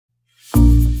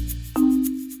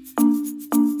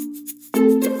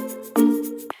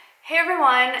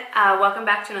everyone, welcome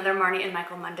back to another Marnie and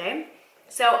Michael Monday.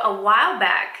 So a while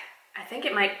back, I think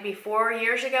it might be 4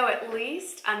 years ago at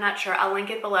least, I'm not sure, I'll link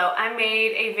it below, I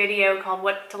made a video called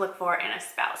What to Look For in a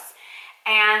Spouse.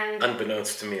 And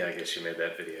unbeknownst to me, I guess you made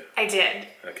that video. I did.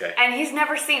 Okay. And he's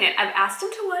never seen it. I've asked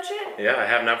him to watch it. Yeah, I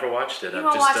have never watched it. You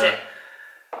won't watch it.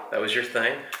 That was your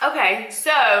thing? Okay,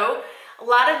 so a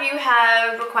lot of you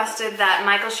have requested that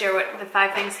Michael share what the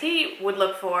 5 things he would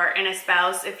look for in a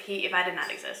spouse if I did not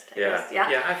exist. Yeah,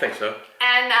 I think so.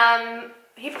 And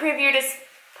he previewed his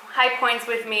high points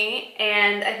with me,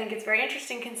 and I think it's very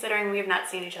interesting considering we have not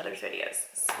seen each other's videos.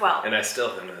 Well, and I still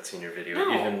have not seen your video,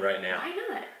 even right now. Why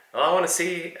not? Well, I want to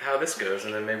see how this goes,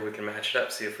 and then maybe we can match it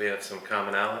up, see if we have some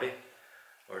commonality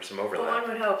or some overlap. Well, one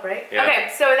would hope, right? Yeah. Okay,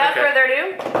 so without further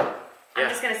ado, I'm Yeah.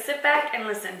 just going to sit back and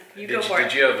listen. You go for it.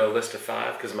 Did you have a list of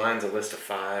 5? Because mine's a list of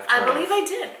 5. I believe I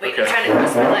did. Wait, Okay. I'm trying to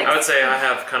cross my legs. I would say I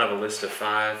have kind of a list of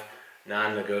 5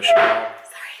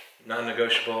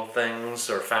 non-negotiable things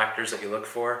or factors that you look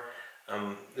for.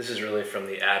 This is really from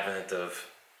the advent of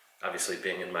obviously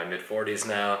being in my mid-40s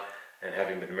now and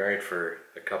having been married for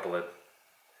a couple of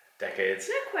decades.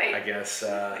 Not quite. I guess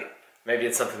maybe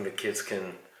it's something that kids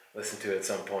can listen to at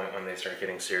some point when they start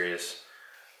getting serious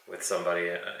with somebody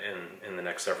in the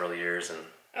next several years, and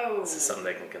this is something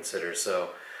they can consider.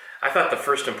 So I thought the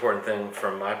first important thing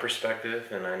from my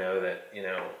perspective, and I know that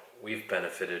we've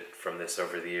benefited from this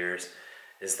over the years,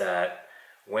 is that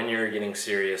when you're getting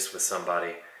serious with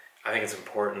somebody, I think it's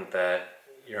important that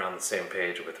you're on the same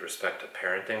page with respect to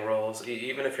parenting roles.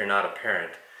 Even if you're not a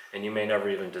parent, and you may never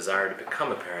even desire to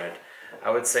become a parent, I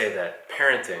would say that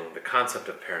parenting, the concept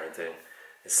of parenting,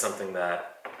 is something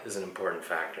that is an important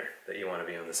factor that you want to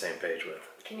be on the same page with.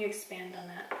 Can you expand on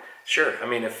that? Sure. I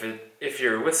mean, if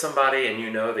you're with somebody and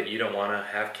you know that you don't want to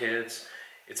have kids,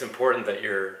 it's important that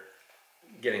you're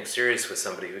getting serious with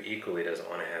somebody who equally doesn't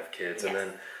want to have kids. Yes. And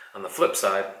then on the flip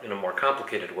side, in a more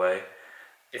complicated way,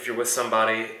 if you're with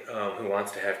somebody who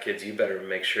wants to have kids, you better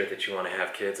make sure that you want to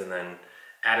have kids, and then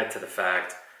add it to the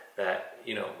fact that,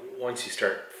 once you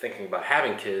start thinking about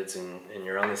having kids and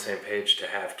you're on the same page to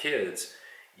have kids,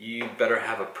 you better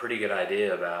have a pretty good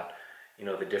idea about,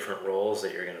 the different roles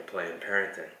that you're going to play in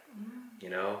parenting.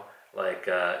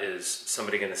 Mm-hmm. Is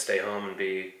somebody going to stay home and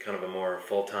be kind of a more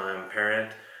full-time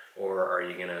parent, or are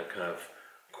you going to kind of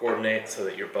coordinate so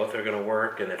that you're both are going to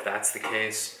work? And if that's the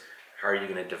case, how are you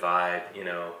going to divide,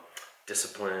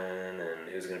 discipline, and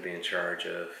who's going to be in charge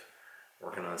of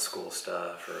working on school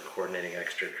stuff or coordinating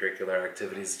extracurricular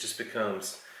activities? It just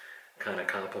becomes kind of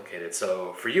complicated.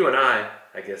 So for you and I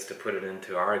guess to put it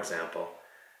into our example,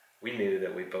 we knew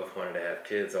that we both wanted to have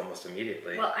kids almost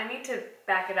immediately. Well, I need to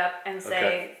back it up and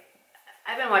say,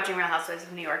 I've been watching Real Housewives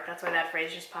of New York. That's why that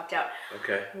phrase just popped out.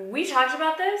 Okay. We talked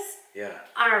about this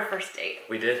on our first date.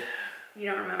 We did? You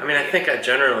don't remember? I mean, I think I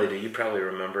generally do. You probably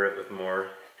remember it with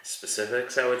more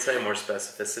specifics, I would say, more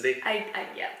specificity.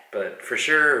 Yeah. But for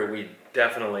sure, we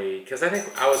definitely, because I think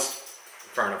I was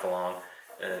far enough along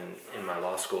in my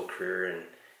law school career, and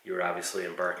you were obviously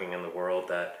embarking in the world,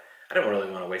 that I didn't really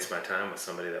want to waste my time with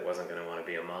somebody that wasn't going to want to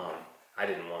be a mom. I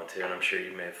didn't want to, and I'm sure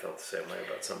you may have felt the same way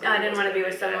about somebody. No, I didn't want to be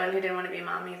with someone who didn't want to be a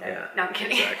mom either. Yeah, no, I'm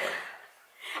kidding. Exactly.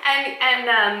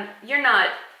 and you're not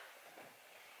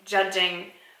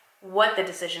judging what the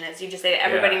decision is. You just say that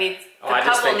everybody needs, the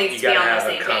couple needs to be on the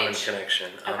same page. You gotta have a common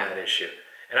connection on that issue.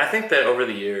 And I think that over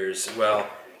the years,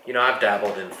 I've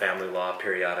dabbled in family law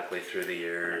periodically through the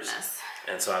years.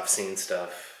 And so I've seen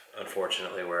stuff,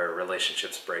 unfortunately, where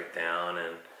relationships break down,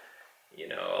 and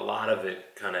a lot of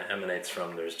it kind of emanates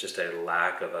from there's just a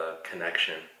lack of a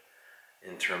connection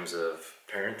in terms of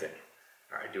parenting.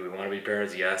 All right, do we want to be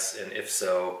parents? Yes. And if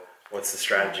so, what's the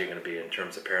strategy going to be in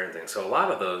terms of parenting? So a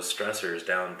lot of those stressors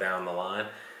down the line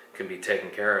can be taken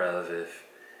care of if,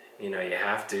 you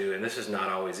have to, and this is not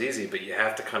always easy, but you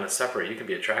have to kind of separate. You can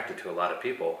be attracted to a lot of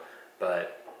people,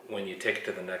 but when you take it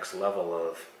to the next level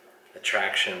of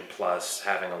attraction plus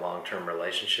having a long-term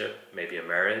relationship, maybe a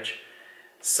marriage,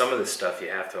 some of this stuff you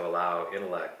have to allow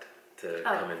intellect to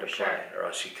come into play, or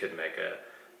else you could make a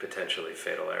potentially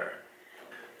fatal error.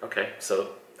 Okay,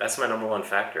 so that's my number 1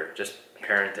 factor, just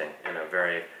parenting in a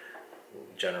very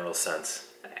general sense,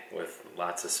 with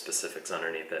lots of specifics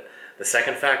underneath it. The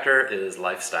second factor is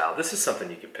lifestyle. This is something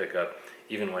you can pick up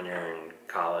even when you're in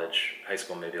college, high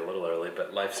school, maybe a little early,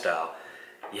 but lifestyle.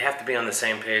 You have to be on the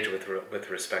same page with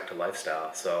respect to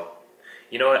lifestyle. So,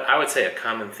 you know what? I would say a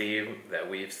common theme that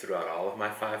weaves throughout all of my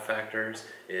 5 factors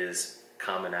is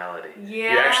commonality.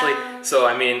 Yeah.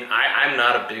 I'm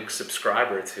not a big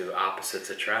subscriber to opposites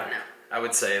attract. No. I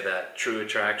would say that true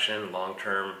attraction,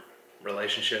 long-term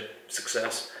relationship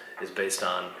success is based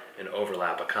on an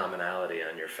overlap, a commonality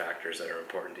on your factors that are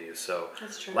important to you. So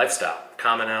that's true. Lifestyle,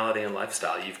 commonality and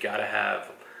lifestyle. You've got to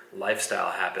have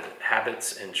lifestyle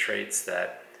habits and traits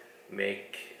that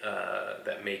make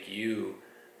you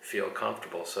feel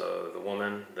comfortable. So the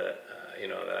woman that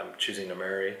that I'm choosing to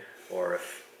marry, or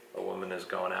if a woman is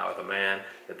going out with a man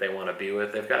that they want to be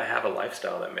with, they've got to have a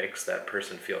lifestyle that makes that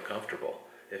person feel comfortable.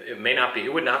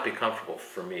 It would not be comfortable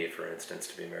for me, for instance,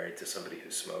 to be married to somebody who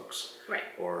smokes, right,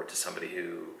 or to somebody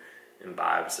who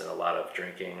imbibes in a lot of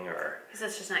drinking, or because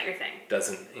that's just not your thing.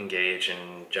 Doesn't engage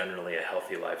in generally a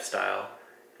healthy lifestyle.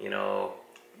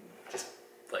 Just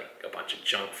like a bunch of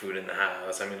junk food in the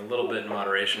house. I mean, a little bit in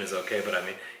moderation is okay, but I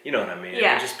mean, you know what I mean?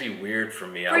 Yeah. It would just be weird for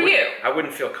me. I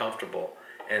wouldn't feel comfortable.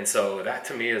 And so that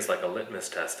to me is like a litmus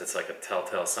test. It's like a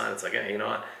telltale sign. It's like, hey, you know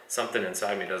what? Something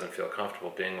inside me doesn't feel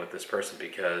comfortable being with this person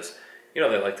because, they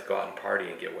like to go out and party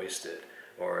and get wasted,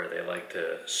 or they like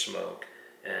to smoke.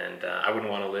 And I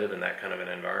wouldn't want to live in that kind of an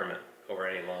environment over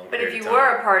any long period of time. But if you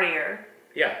were a partier.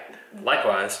 Yeah.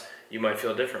 Likewise, you might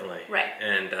feel differently. Right.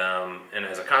 And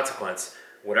as a consequence,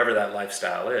 whatever that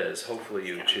lifestyle is, hopefully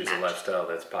you choose a lifestyle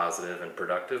that's positive and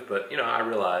productive. But, I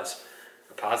realize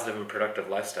a positive and productive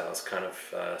lifestyle is kind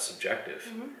of subjective.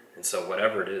 Mm-hmm. And so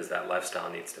whatever it is, that lifestyle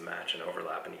needs to match and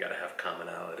overlap, and you got to have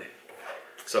commonality.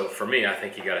 So for me, I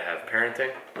think you got to have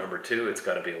parenting. Number 2, it's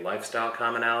got to be a lifestyle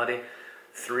commonality.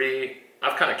 3,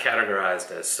 I've kind of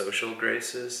categorized as social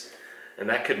graces, and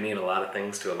that could mean a lot of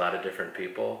things to a lot of different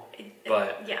people.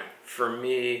 But for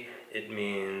me, it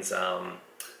means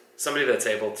somebody that's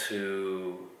able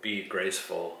to be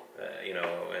graceful,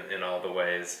 in all the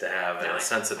ways, to have a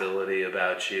sensibility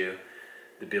about you,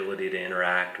 the ability to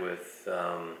interact with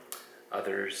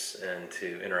others, and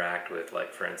to interact with,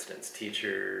 like, for instance,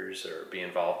 teachers, or be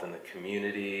involved in the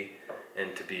community,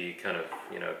 and to be kind of,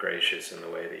 gracious in the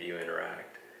way that you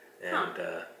interact. And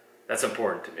that's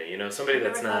important to me. Somebody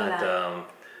that's not,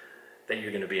 that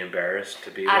you're going to be embarrassed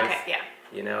to be with. Okay,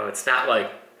 yeah. It's not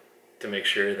like to make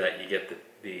sure that you get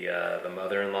the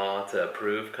mother-in-law to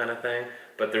approve kind of thing,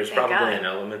 but there's probably an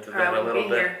element of that a little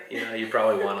bit. You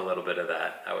probably want a little bit of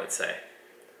that, I would say.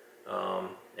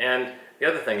 And the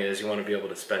other thing is you want to be able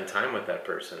to spend time with that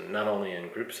person, not only in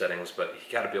group settings, but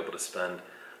you got to be able to spend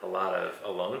a lot of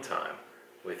alone time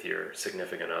with your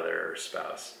significant other or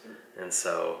spouse. And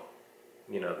so,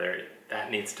 that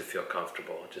needs to feel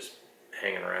comfortable, just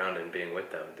hanging around and being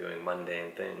with them, doing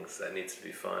mundane things. That needs to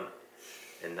be fun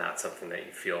and not something that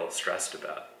you feel stressed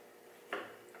about.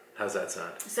 How's that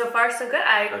sound? So far, so good.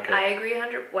 I agree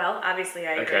 100. Well, obviously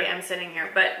I agree. I'm sitting here,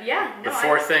 but yeah. The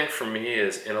fourth thing for me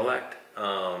is intellect.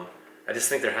 I just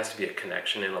think there has to be a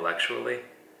connection intellectually.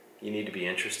 You need to be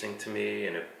interesting to me,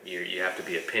 and you have to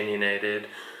be opinionated.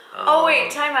 Oh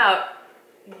wait, time out.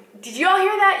 Did you all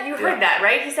hear that? You heard that,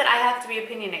 right? He said I have to be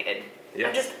opinionated.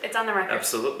 Yeah. It's on the record.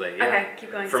 Absolutely. Yeah. Okay,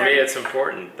 keep going. For me, it's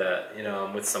important that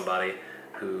I'm with somebody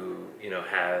who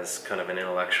has kind of an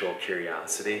intellectual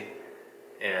curiosity,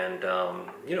 and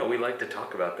we like to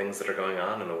talk about things that are going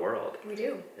on in the world. We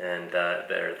do. And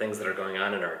there are things that are going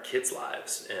on in our kids'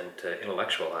 lives, and to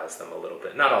intellectualize them a little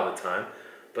bit. Not all the time,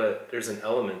 but there's an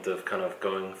element of kind of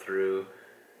going through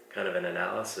kind of an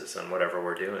analysis on whatever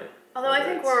we're doing. Although I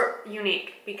think we're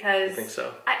unique because... You think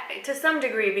so? To some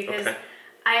degree, because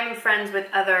I'm friends with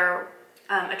other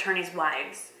attorneys'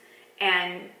 wives,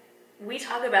 and we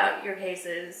talk about your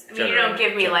cases. I mean, you don't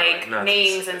give me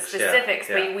names and specifics,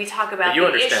 but we talk about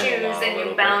the issues, and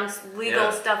you bounce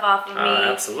legal stuff off of me.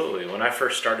 Absolutely. When I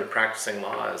first started practicing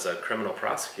law as a criminal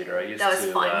prosecutor, I used that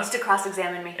was fun. You used to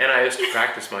cross-examine me. And I used to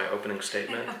practice my opening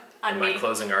statement and my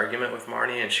closing argument with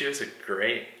Marnie, and she was a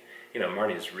great...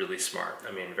 Marnie is really smart.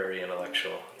 I mean, very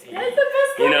intellectual. That's the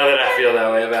best thing. You know that I feel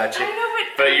that way about you. I know,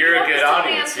 but you're a good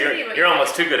audience. You're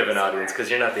almost too good of an audience because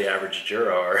you're not the average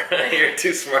juror. You're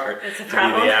too smart to be the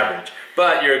average.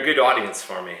 But you're a good audience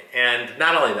for me. And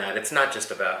not only that, it's not just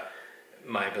about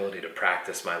my ability to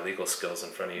practice my legal skills in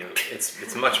front of you.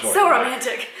 It's much more. So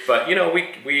romantic. But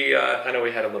we I know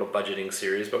we had a little budgeting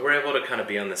series, but we're able to kind of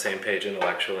be on the same page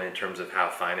intellectually in terms of how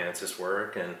finances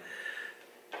work and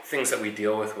things that we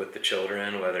deal with the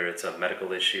children, whether it's a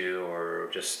medical issue or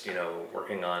just,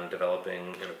 working on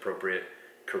developing an appropriate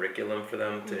curriculum for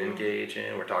them to engage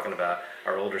in. We're talking about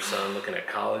our older son looking at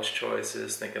college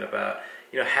choices, thinking about,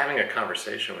 having a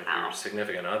conversation with your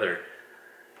significant other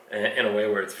in a way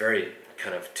where it's very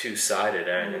kind of two-sided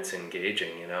and it's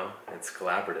engaging, it's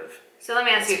collaborative. So let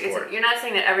me ask you, you're not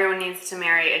saying that everyone needs to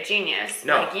marry a genius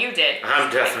like you did.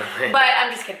 I'm definitely. But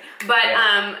I'm just kidding. But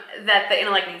that the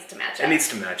intellect needs to match up. It needs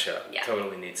to match up. Yeah.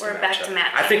 Totally needs to match up. We're back to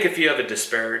match up. I think if you have a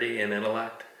disparity in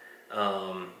intellect,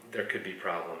 there could be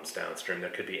problems downstream. There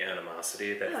could be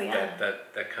animosity that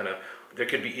kind of, there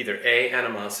could be either A,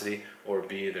 animosity, or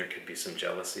B, there could be some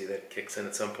jealousy that kicks in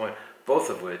at some point. Both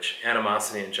of which,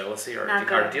 animosity and jealousy,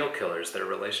 are deal killers. They're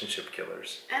relationship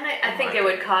killers. And I think it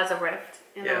would cause a rift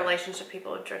in the relationship.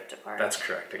 People would drift apart. That's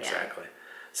correct, exactly.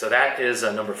 So that is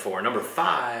number 4. Number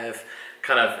 5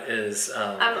 kind of is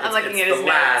I'm looking at the his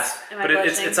last, notes. but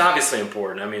it's obviously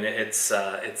important. I mean, it's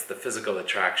the physical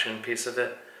attraction piece of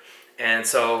it. And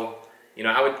so, you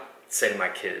know, I would say to my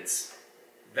kids,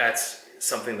 that's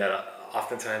something that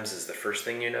oftentimes is the first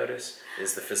thing you notice,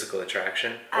 is the physical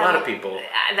attraction. A lot of people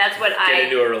get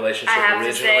into a relationship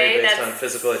originally based on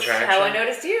physical attraction. That's how I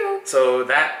noticed you. So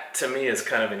that, to me, is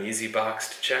kind of an easy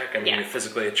box to check. I mean, you're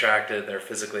physically attracted, they're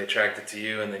physically attracted to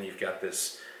you, and then you've got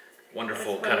this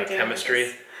wonderful kind of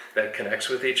chemistry that connects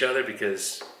with each other.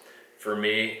 Because for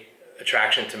me,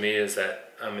 attraction to me is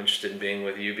that I'm interested in being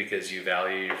with you because you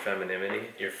value your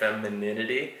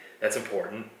femininity. That's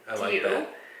important. I like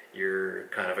that. You're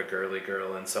kind of a girly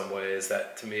girl in some ways.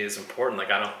 That to me is important.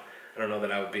 Like I don't know that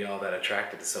I would be all that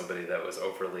attracted to somebody that was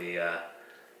overly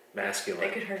masculine.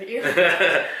 They could hurt you. I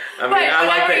mean, I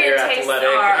like that you're athletic.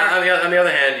 On the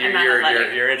other hand,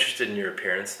 you're interested in your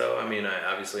appearance, though. I mean,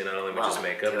 obviously not only just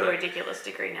makeup, to a ridiculous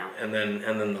degree now. And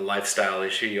then the lifestyle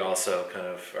issue. You also kind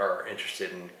of are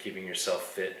interested in keeping yourself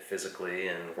fit physically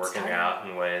and working out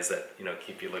in ways that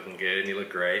keep you looking good and you look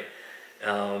great.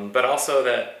 But also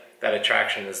that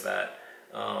attraction is that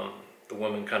the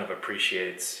woman kind of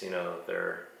appreciates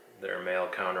their male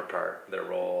counterpart, their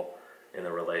role in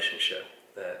the relationship.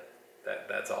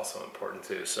 That's also important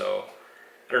too. So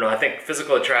I don't know, I think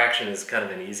physical attraction is kind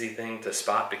of an easy thing to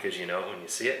spot because you know it when you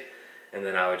see it. And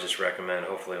then I would just recommend,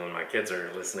 hopefully when my kids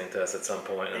are listening to us at some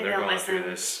point and they're going through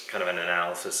this kind of an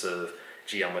analysis of,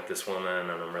 gee, I'm with this woman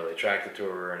and I'm really attracted to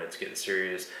her and it's getting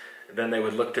serious, then they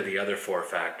would look to the other 4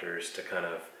 factors to kind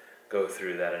of go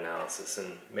through that analysis.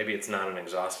 And maybe it's not an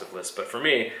exhaustive list, but for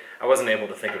me, I wasn't able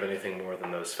to think of anything more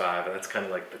than those 5. And that's kind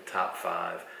of like the top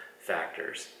 5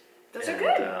 factors. Those are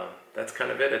good. That's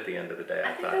kind of it at the end of the day.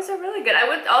 I think those are really good. I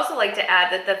would also like to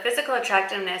add that the physical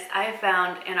attractiveness I have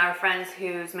found in our friends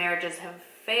whose marriages have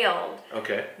failed.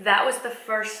 Okay. That was the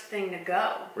first thing to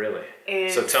go. Really?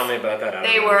 So tell me about that.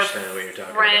 They were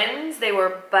friends. They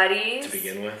were buddies. To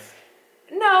begin with?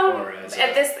 No.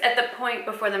 At the point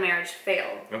before the marriage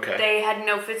failed. Okay. They had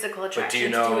no physical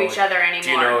attraction to each other anymore. Do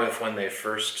you know if when they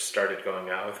first started going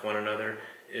out with one another,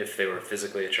 if they were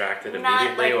physically attracted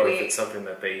immediately, or if it's something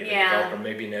that they even develop, or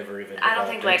maybe never even developed? I don't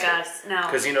think like us, no.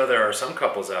 Because there are some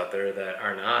couples out there that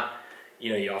are not,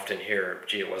 you often hear,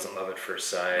 gee, it wasn't love at first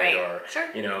sight, or,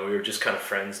 we were just kind of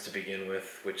friends to begin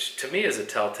with, which to me is a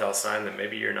telltale sign that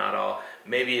maybe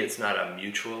maybe it's not a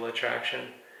mutual attraction.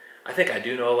 I think I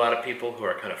do know a lot of people who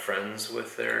are kind of friends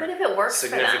with their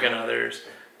significant others,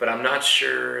 but I'm not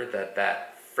sure that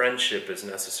friendship is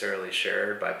necessarily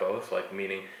shared by both, like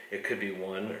meaning it could be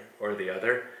one or the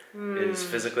other is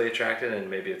physically attracted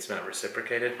and maybe it's not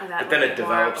reciprocated, but then it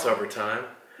develops over time,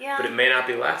 but it may not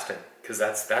be lasting, because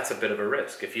that's a bit of a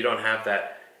risk. If you don't have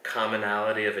that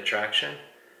commonality of attraction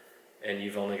and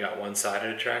you've only got one-sided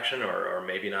attraction, or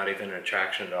maybe not even an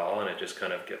attraction at all, and it just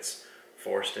kind of gets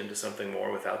forced into something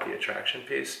more without the attraction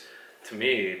piece, to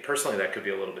me personally that could be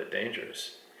a little bit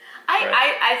dangerous.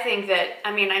 I think that,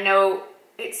 I know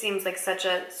it seems like such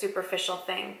a superficial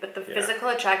thing, but the physical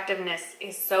attractiveness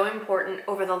is so important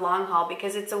over the long haul,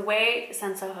 because it's a way, it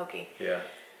sounds so hokey. Yeah.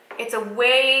 It's a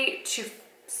way to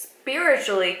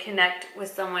spiritually connect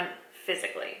with someone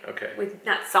physically. Okay. With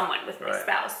my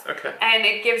spouse. Okay. And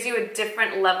it gives you a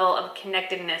different level of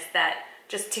connectedness that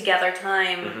just together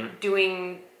time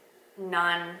doing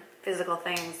non-physical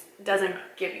things doesn't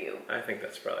give you. I think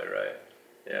that's probably right.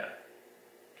 Yeah.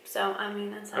 So,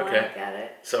 that's how I look at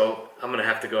it. So, I'm going to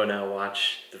have to go now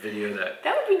watch the video that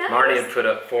would be nice. Marnie had put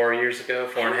up 4 years ago,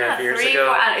 4.5 years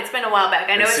ago. It's been a while back.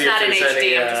 I know it's not in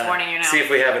HD, I'm just warning you now. See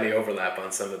if we have any overlap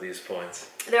on some of these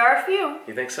points. There are a few.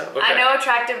 You think so? Okay. I know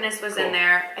attractiveness was in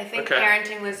there. I think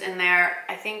parenting was in there.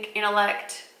 I think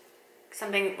intellect,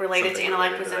 something related to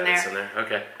intellect was in there.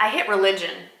 Okay. I hit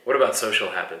religion. What about social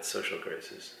habits, social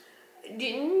graces?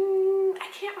 I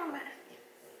can't remember.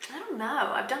 I don't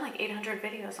know. I've done like 800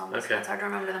 videos on this. It's hard to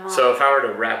remember them all. So if I were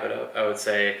to wrap it up, I would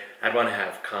say I'd want to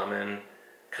have kind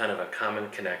of a common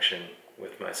connection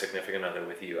with my significant other,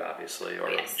 with you obviously,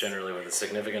 or generally with a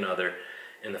significant other,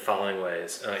 in the following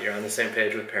ways. You're on the same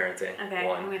page with parenting. Okay,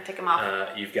 I'm going to take them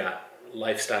off. You've got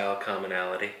lifestyle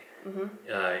commonality.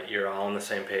 You're all on the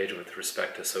same page with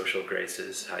respect to social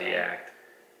graces, how you act,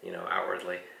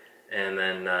 outwardly. And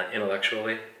then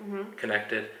intellectually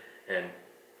connected, and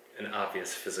an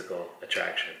obvious physical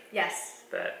attraction. Yes.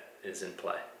 that is in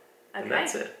play. Okay. And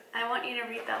that's it. I want you to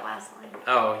read that last line.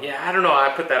 Oh, yeah, I don't know. I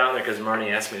put that on there because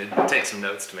Marnie asked me to take some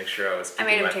notes to make sure I was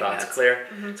keeping my thoughts clear.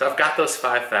 So I've got those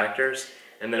 5 factors,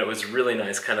 and then it was really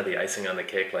nice, kind of the icing on the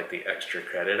cake, like the extra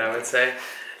credit, I would say,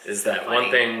 is that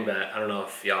one thing that, I don't know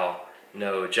if y'all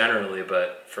know generally,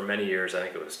 but for many years, I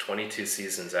think it was 22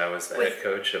 seasons, I was the head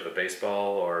coach of a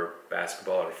baseball or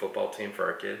basketball or football team for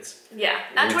our kids. Yeah,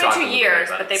 not 22 years,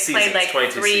 but they played like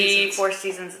 4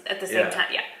 seasons at the same time.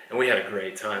 Yeah. And we had a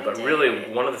great time. But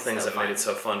really, one of the things that made it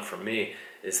so fun for me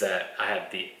is that I had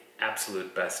the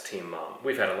absolute best team mom.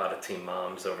 We've had a lot of team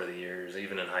moms over the years,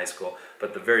 even in high school,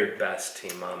 but the very best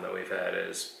team mom that we've had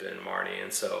has been Marnie.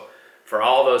 And so for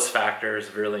all those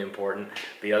factors, really important.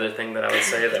 The other thing that I would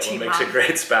say that what makes a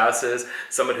great spouse is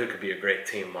someone who could be a great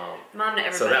team mom. Mom to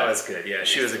everybody. So that was good. Yeah,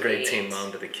 she was a great team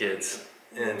mom to the kids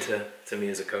and to me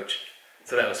as a coach.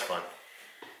 So that was fun.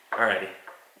 Alrighty.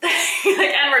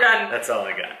 And we're done. That's all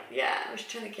I got. Yeah, we should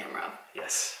turn the camera off.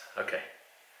 Yes. Okay.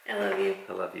 I love you.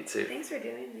 I love you too. Thanks for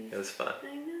doing these. It was fun.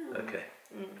 I know. Okay.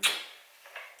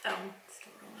 Oh,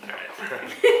 still rolling. Alright.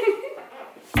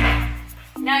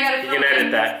 Now I gotta You can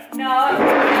edit that. No,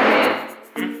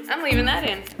 I'm leaving that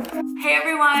in. Hey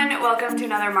everyone, welcome to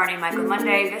another Marnie and Michael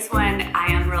Monday. This one I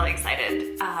am really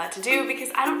excited to do because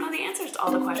I don't know the answers to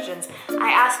all the questions.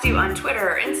 I asked you on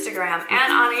Twitter, Instagram,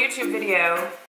 and on a YouTube video